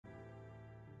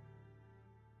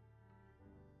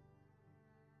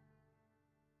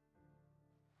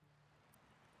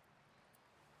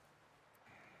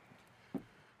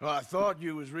Well, I thought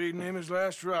you was reading him his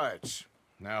last rites.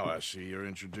 Now I see you're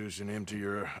introducing him to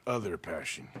your other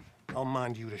passion. I'll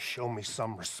mind you to show me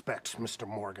some respect, Mr.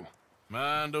 Morgan.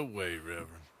 Mind away, Reverend.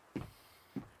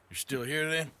 You still here,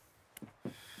 then?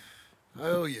 I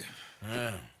owe you.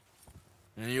 Yeah.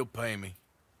 And you'll pay me.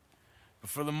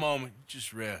 But for the moment,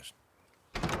 just rest.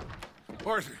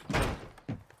 Arthur,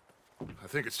 I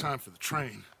think it's time for the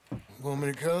train. Want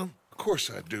me to come? Of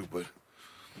course I do, but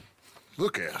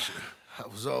look at you. I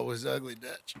was always ugly,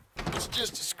 Dutch. It's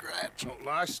just a scratch. Don't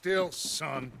lie still,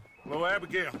 son. Hello,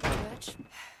 Abigail. Dutch,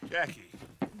 Jackie.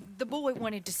 the boy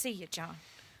wanted to see you, John.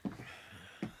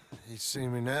 He's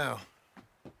seen me now.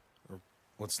 Or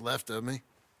what's left of me.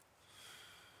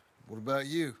 What about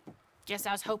you? Guess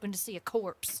I was hoping to see a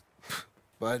corpse.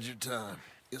 Bide your time.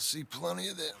 You'll see plenty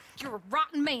of them. You're a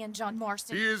rotten man, John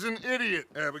Marston. He is an idiot,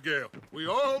 Abigail. We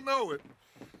all know it.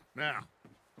 Now,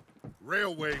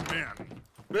 railway men.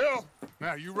 Bill,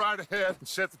 now you ride ahead and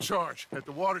set the charge at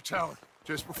the water tower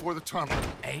just before the tunnel.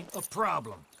 Ain't a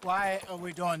problem. Why are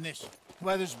we doing this?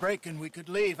 Weather's breaking, we could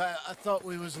leave. I thought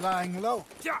we was lying low.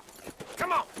 Yeah,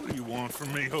 come on. What do you want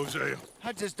from me, Hosea?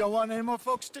 I just don't want any more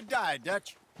folks to die,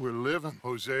 Dutch. We're living,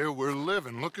 Hosea, we're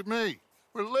living. Look at me.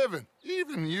 We're living,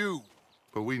 even you.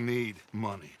 But we need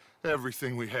money.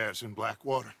 Everything we have's in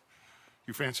Blackwater.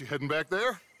 You fancy heading back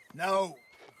there? No.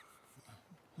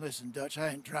 Listen, Dutch, I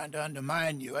ain't trying to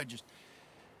undermine you. I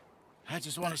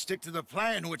just want to stick to the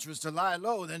plan, which was to lie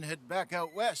low, then head back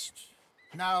out west.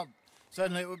 Now,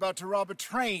 suddenly we're about to rob a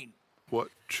train. What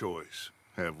choice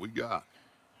have we got?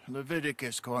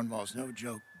 Leviticus Cornwall's no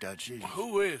joke, Dutch.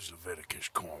 Who is Leviticus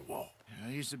Cornwall?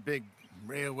 He's a big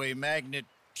railway magnate,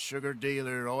 sugar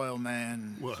dealer, oil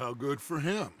man. Well, how good for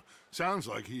him. Sounds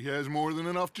like he has more than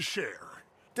enough to share.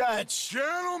 Dutch!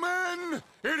 Gentlemen,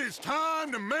 it is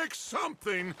time to make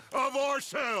something of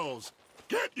ourselves.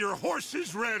 Get your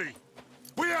horses ready.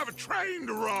 We have a train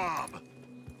to rob.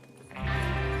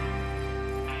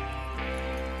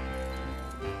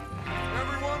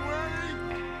 Everyone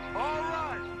ready? All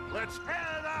right, let's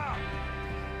head out.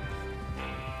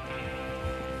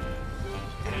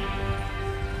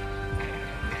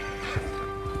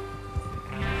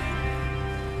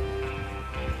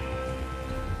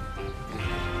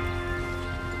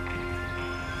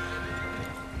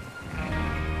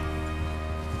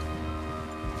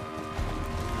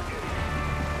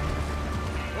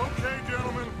 Okay,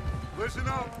 gentlemen, listen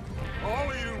up, all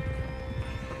of you.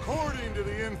 According to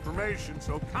the information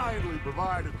so kindly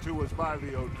provided to us by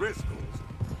the O'Driscolls,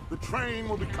 the train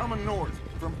will be coming north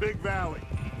from Big Valley.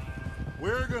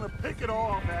 We're gonna pick it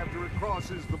off after it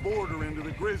crosses the border into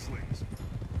the Grizzlies.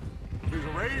 There's a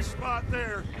raised spot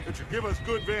there that should give us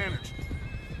good vantage.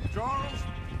 Charles,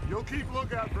 you'll keep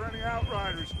lookout for any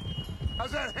outriders.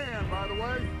 How's that hand, by the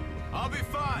way? I'll be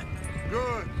fine.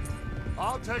 Good.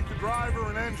 I'll take the driver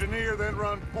and engineer, then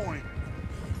run point.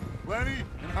 Lenny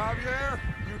and Javier,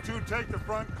 you two take the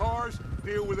front cars,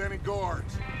 deal with any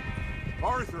guards.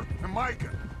 Arthur and Micah,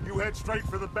 you head straight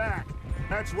for the back.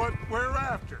 That's what we're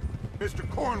after. Mr.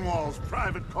 Cornwall's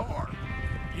private car.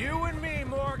 You and me,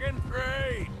 Morgan.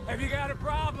 Great. Have you got a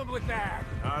problem with that?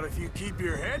 Not if you keep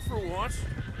your head for once.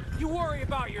 You worry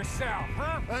about yourself,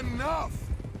 huh? Enough!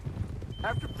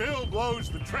 After Bill blows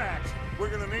the tracks, we're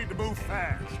gonna need to move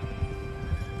fast.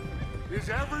 Is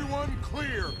everyone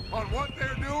clear on what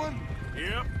they're doing?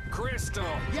 Yep. Crystal.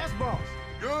 Yes, boss.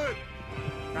 Good.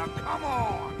 Now come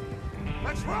on.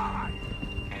 Let's ride.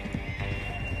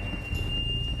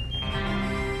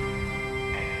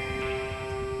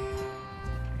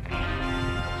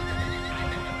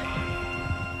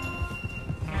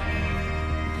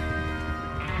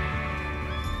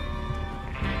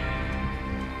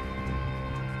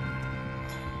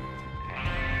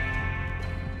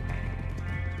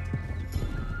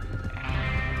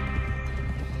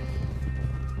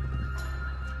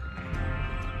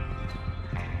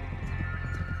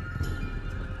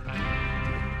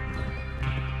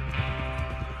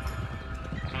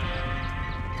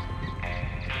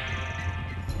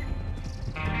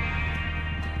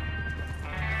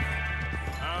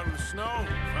 Snow,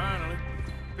 finally.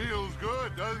 Feels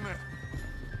good, doesn't it?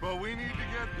 But we need to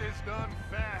get this done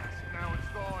fast now it's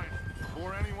thawing,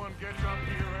 before anyone gets up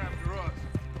here after us.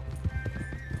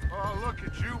 Oh, look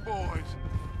at you boys.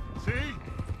 See?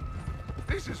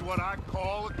 This is what I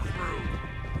call a crew.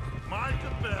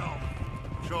 Micah Bell,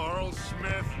 Charles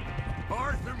Smith,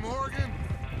 Arthur Morgan,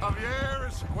 Javier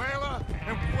Escuela,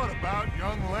 and what about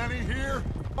young Lenny here?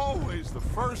 Always the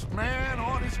first man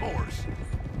on his horse.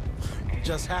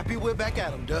 Just happy we're back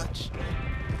at 'em, Dutch.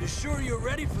 You sure you're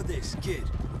ready for this, kid?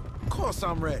 Of course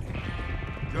I'm ready.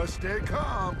 Just stay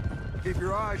calm. Keep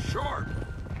your eyes sharp.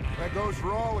 That goes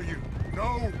for all of you.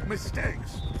 No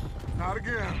mistakes. Not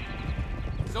again.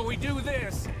 So we do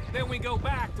this, then we go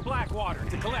back to Blackwater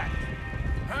to collect.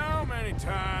 How many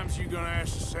times you gonna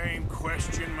ask the same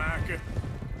question, Micah?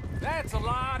 That's a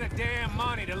lot of damn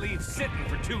money to leave sitting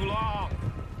for too long.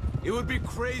 It would be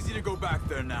crazy to go back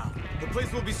there now. The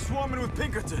place will be swarming with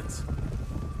Pinkertons.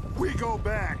 We go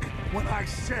back when I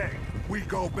say we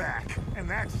go back, and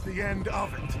that's the end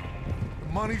of it.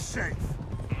 The money's safe.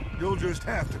 You'll just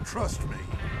have to trust me.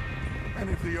 And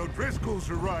if the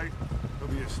O'Driscolls are right,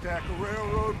 there'll be a stack of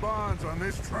railroad bonds on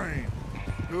this train.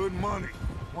 Good money,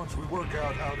 once we work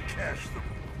out how to cash them.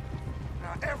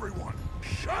 Now everyone,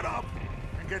 shut up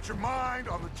and get your mind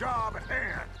on the job at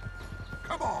hand.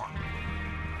 Come on.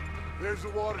 There's the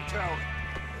water tower.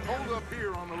 Hold up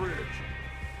here on the ridge.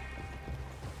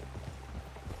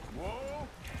 Whoa.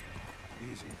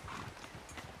 Easy.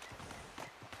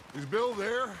 Is Bill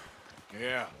there?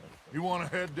 Yeah, You want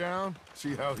to head down,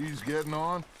 see how he's getting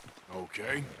on?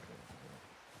 okay.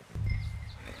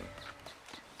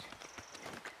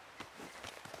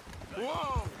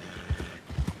 Whoa!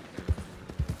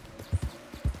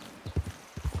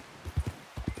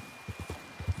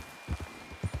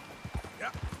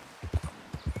 Yeah.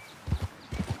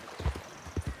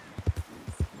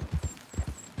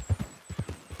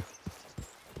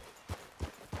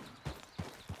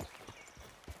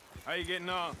 How you getting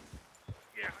on?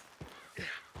 Yeah,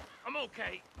 I'm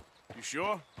okay. You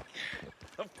sure?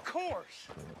 Of course.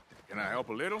 Can I help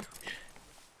a little?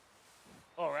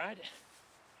 All right.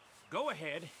 Go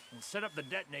ahead and set up the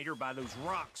detonator by those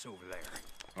rocks over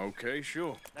there. Okay,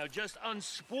 sure. Now just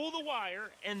unspool the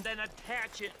wire and then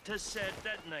attach it to said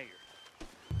detonator.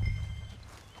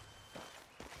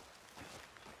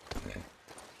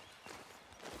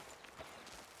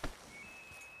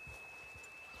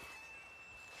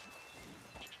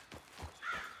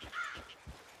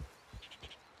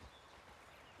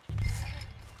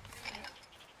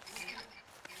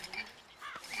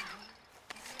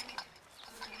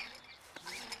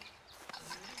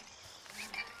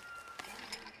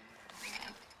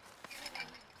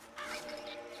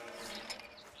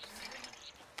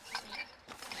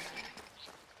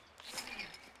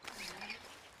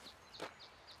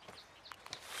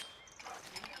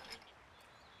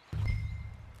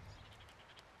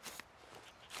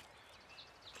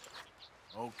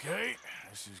 Okay,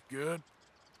 this is good.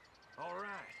 All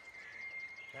right.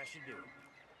 That should do it.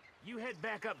 You head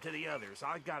back up to the others.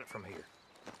 I got it from here.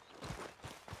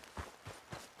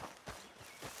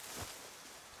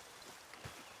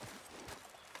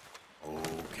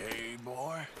 Okay,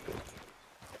 boy.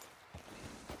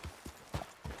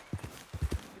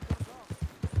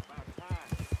 About time.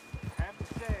 I have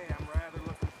to say, I'm rather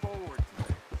looking forward to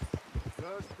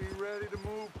it. Just be ready to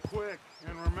move quick,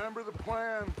 and remember the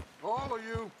plan. All of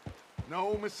you,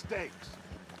 no mistakes.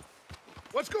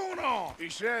 What's going on? He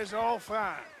says all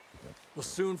fine. We'll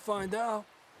soon find out.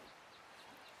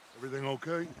 Everything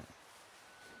okay?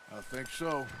 I think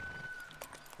so.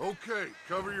 Okay,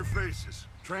 cover your faces.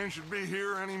 Train should be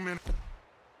here any minute.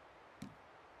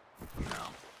 Now.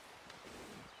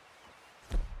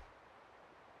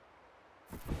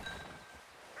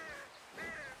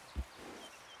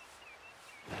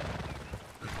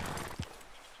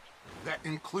 That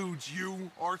includes you,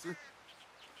 Arthur?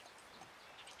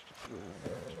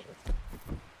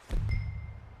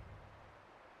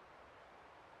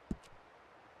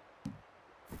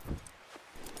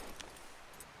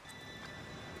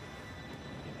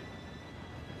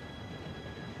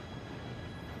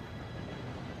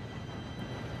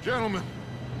 Gentlemen,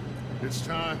 it's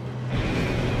time.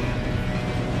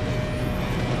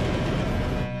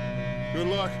 Good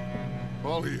luck,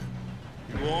 all of you.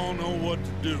 You all know what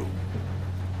to do.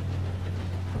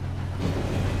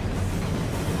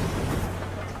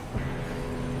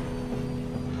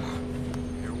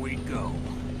 Here we go.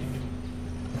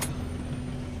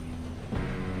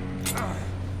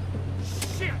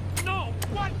 Shit! No!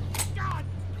 What? God!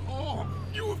 Oh,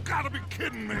 you have got to be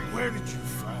kidding me. Where did you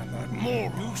find that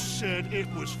moron? You said it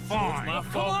was fine. My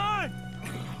Come fault. on!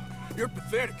 You're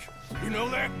pathetic. You know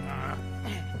that?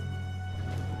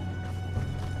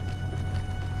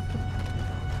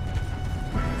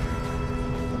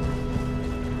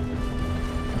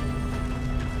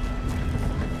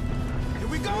 Here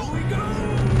we go! Here we go!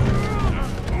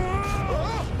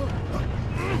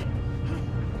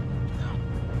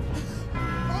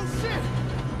 Oh, shit!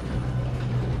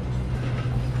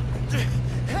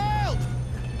 Help!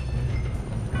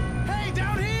 Hey,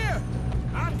 down here!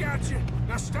 I've got you.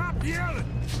 Now stop yelling.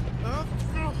 Oh,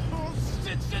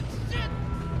 shit, shit, shit!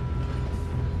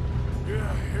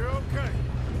 Yeah, you're okay.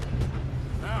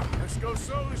 Now, let's go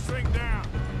slow this thing down.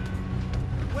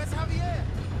 Where's Javier?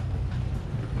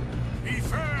 He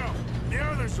fell. The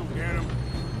others will get him.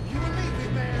 You and me,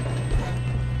 big man.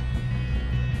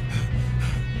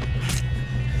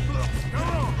 Come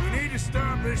on, we need to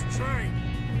stop this train.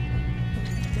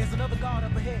 There's another guard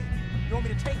up ahead. You want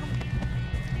me to take him?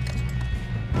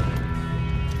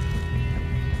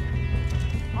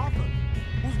 Arthur,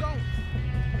 who's going?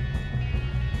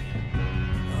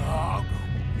 I'll go.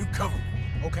 You cover me.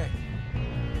 Okay.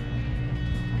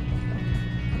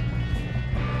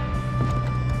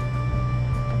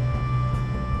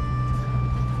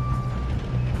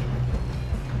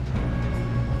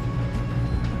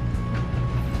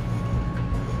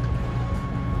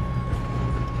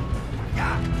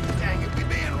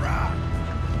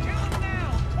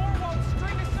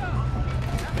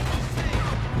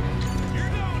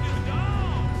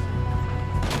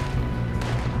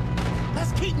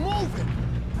 Keep moving!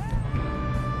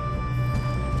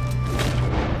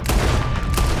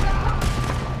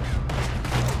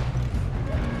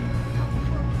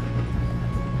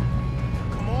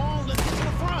 Come on, let's get to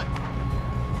the front!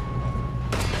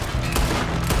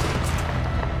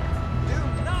 Do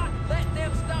not let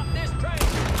them stop this train!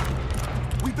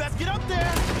 We best get up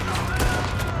there!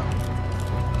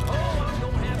 Oh, I'm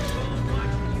gonna have fun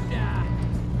watching you die.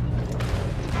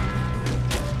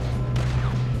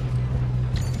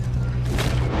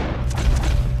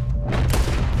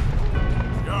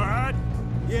 You all right?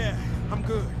 Yeah, I'm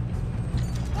good.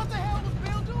 What the hell was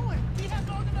Bill doing? He had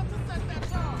long enough to set that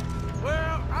charge.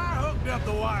 Well, I hooked up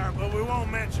the wire, but we won't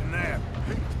mention that.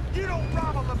 You don't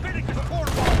rob a Leviticus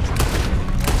quarterball.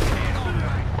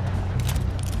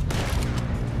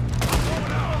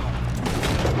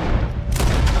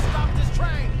 Let's stop this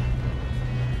train.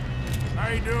 How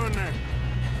you doing there?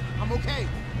 I'm okay.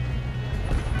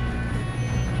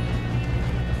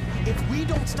 If we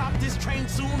don't stop this train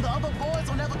soon, the other boys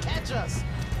will never catch us.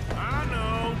 I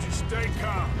know. Just stay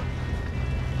calm.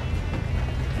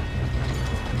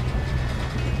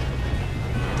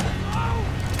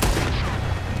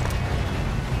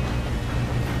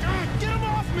 Get him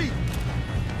off me!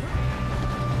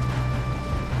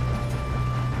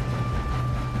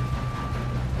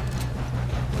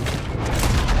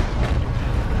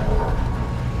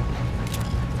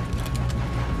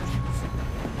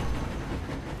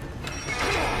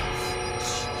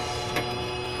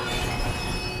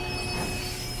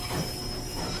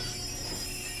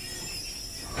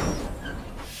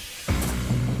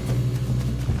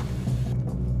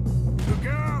 Look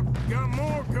out! Got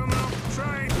more coming off the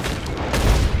train.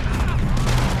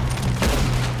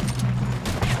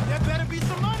 There better be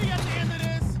some money at the end of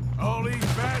this. All these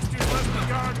bastards must be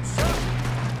guarding something.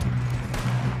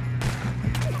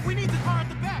 We need the car at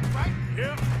the back, right?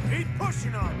 Yep, keep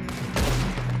pushing on it.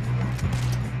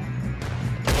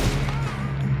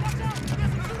 Watch out!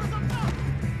 There's some shooters up top!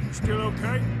 Still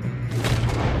okay?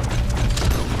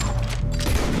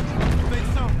 Think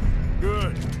so.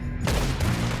 Good.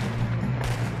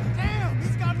 Damn,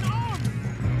 he's got an arm!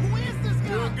 Who is this guy?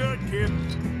 Doing good, kid.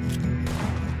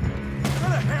 Where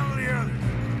the hell are the others?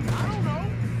 I don't know.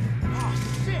 Oh,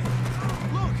 shit.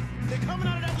 Look, they're coming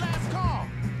out of that last car.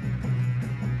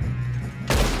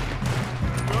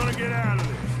 We're gonna get out of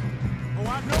this. Oh, I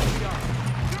know we are.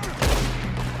 Shoot him!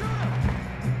 Shoot him!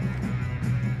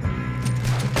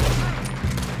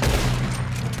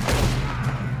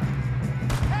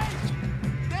 Hey!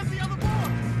 There's the other boy!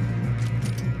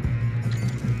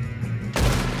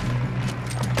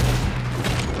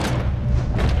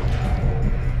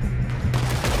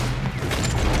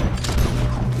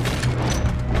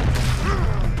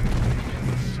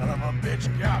 Son of a bitch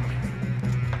got me.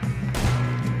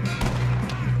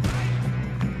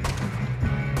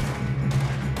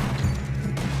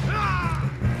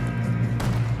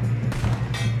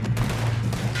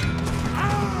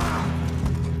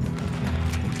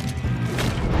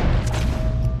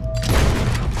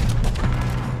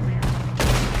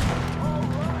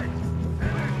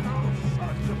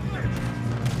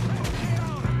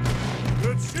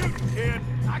 Good shooting, kid.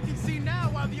 I can see now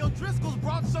why the O'Driscolls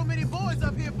brought so many boys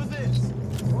up here for this.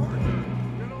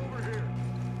 Get over here.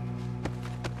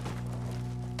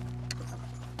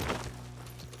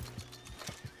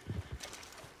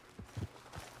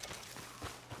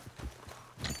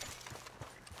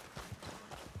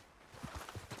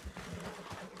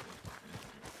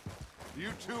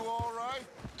 You two all right?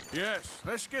 Yes,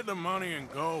 let's get the money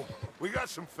and go. We got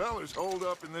some fellas holed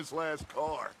up in this last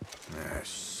car. Ah,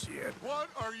 shit. What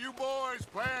are you boys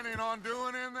planning on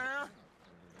doing in there?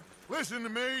 Listen to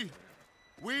me.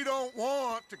 We don't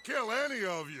want to kill any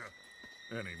of you.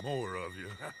 any more of you.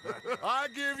 I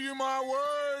give you my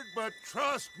word, but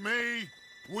trust me,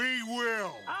 we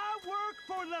will. I work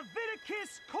for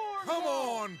Leviticus Corps. Come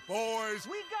on, boys.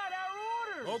 We got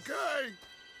our orders. Okay,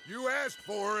 you asked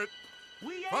for it.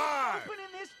 We ain't 5,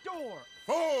 opening this door.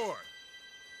 4,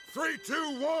 3,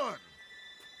 2, 1.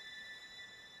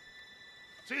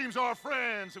 Seems our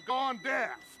friends have gone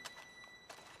deaf.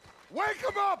 Wake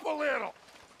them up a little.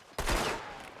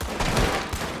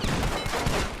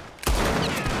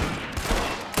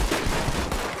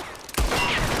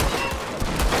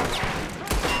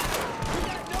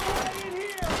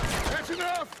 That's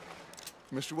enough.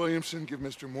 Mr. Williamson, give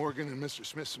Mr. Morgan and Mr.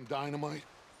 Smith some dynamite.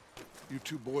 You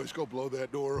two boys go blow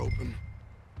that door open.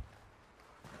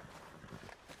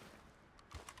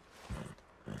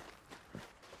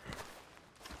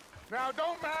 Now,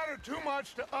 don't matter too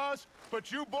much to us,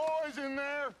 but you boys in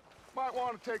there might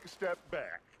want to take a step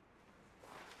back.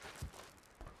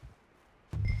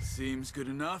 Seems good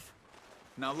enough.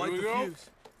 Now light we the go. fuse.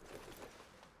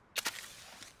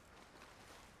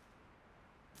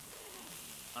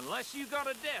 Unless you got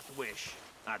a death wish,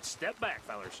 I'd step back,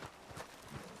 fellers.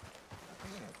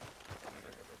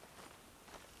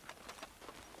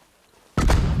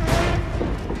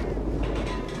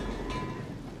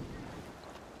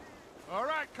 All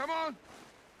right, come on.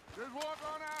 Just walk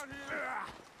on out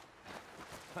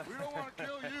here. We don't want to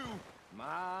kill you.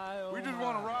 We just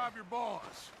want to rob your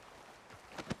boss.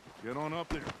 Get on up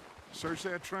there. Search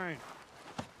that train.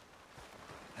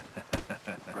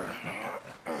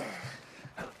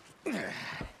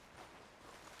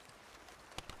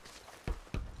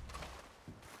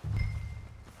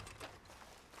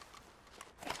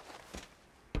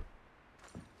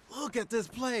 Look at this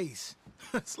place.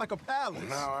 It's like a palace.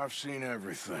 Now I've seen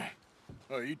everything.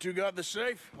 Oh, you two got the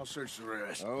safe? I'll search the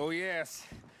rest. Oh, yes.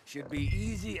 Should be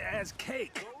easy as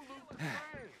cake.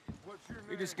 What's your name?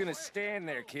 You're just gonna stand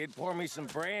there, kid. Pour me some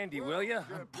brandy, will ya?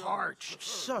 I'm parched.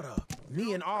 Shut up.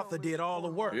 Me and Arthur did all the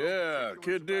work. Yeah,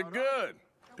 kid did good.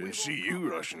 Didn't see you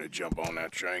rushing to jump on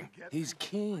that train. He's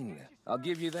keen. I'll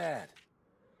give you that.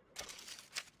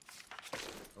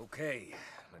 Okay,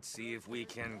 let's see if we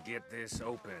can get this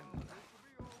open.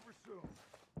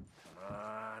 Come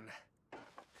on.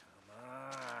 Come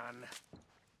on.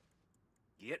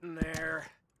 Get in there.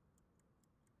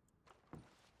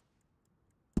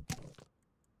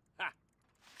 Ha!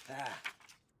 Ah.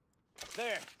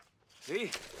 There.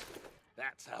 See?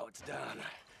 That's how it's done.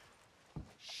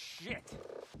 Shit.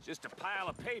 Just a pile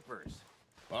of papers.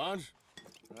 Bonds?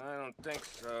 I don't think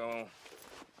so.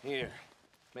 Here.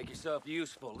 Make yourself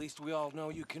useful. At least we all know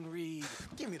you can read.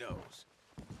 Give me those.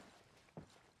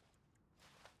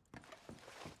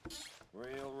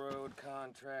 Railroad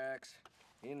contracts,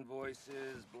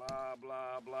 invoices, blah,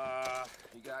 blah, blah.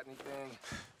 You got anything?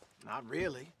 Not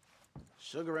really.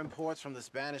 Sugar imports from the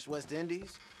Spanish West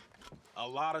Indies. A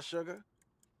lot of sugar.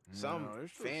 Some No,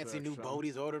 there's still fancy such new some.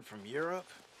 boaties ordered from Europe.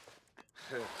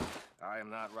 I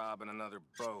am not robbing another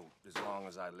boat as long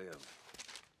as I live.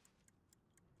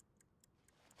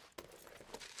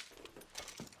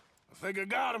 I think I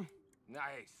got him.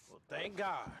 Nice. Well, thank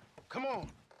God. Come on.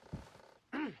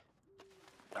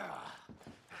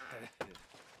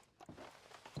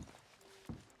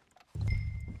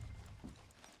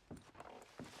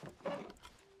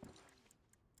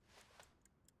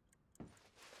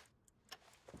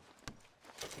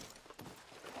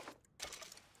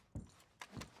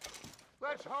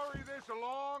 Let's hurry this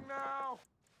along now.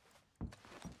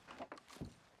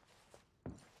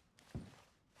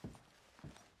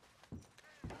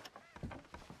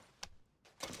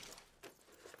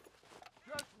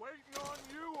 Just waiting on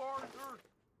you, Arthur.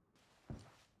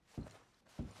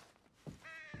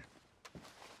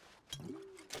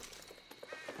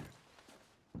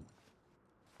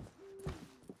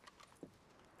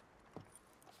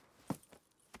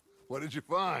 What did you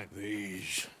find?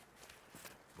 These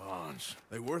bonds.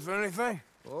 They worth anything?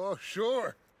 Oh,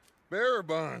 sure. Bearer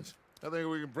bonds. I think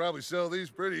we can probably sell these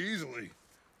pretty easily.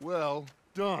 Well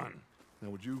done. Now,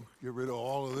 would you get rid of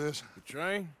all of this? The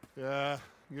train? Yeah,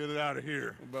 get it out of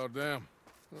here. What about them?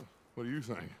 What do you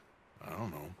think? I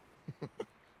don't know.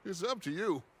 It's up to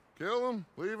you. Kill them,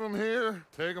 leave them here,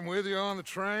 take them with you on the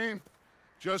train.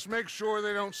 Just make sure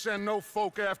they don't send no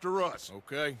folk after us.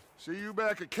 Okay. See you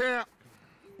back at camp.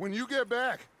 When you get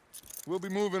back, we'll be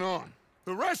moving on.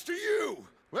 The rest of you,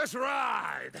 let's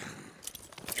ride!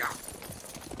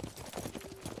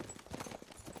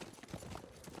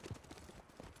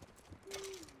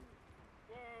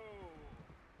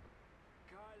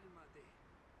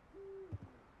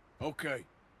 Okay.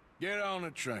 Get on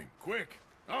the train. Quick.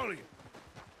 All of you.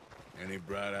 Any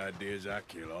bright ideas, I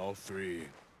kill all three of you.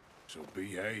 So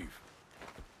behave.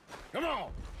 Come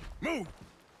on, move!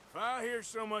 If I hear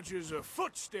so much as a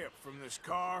footstep from this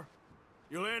car,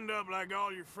 you'll end up like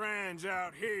all your friends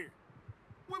out here.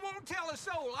 We won't tell a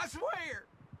soul, I swear!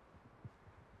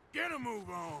 Get a move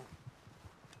on.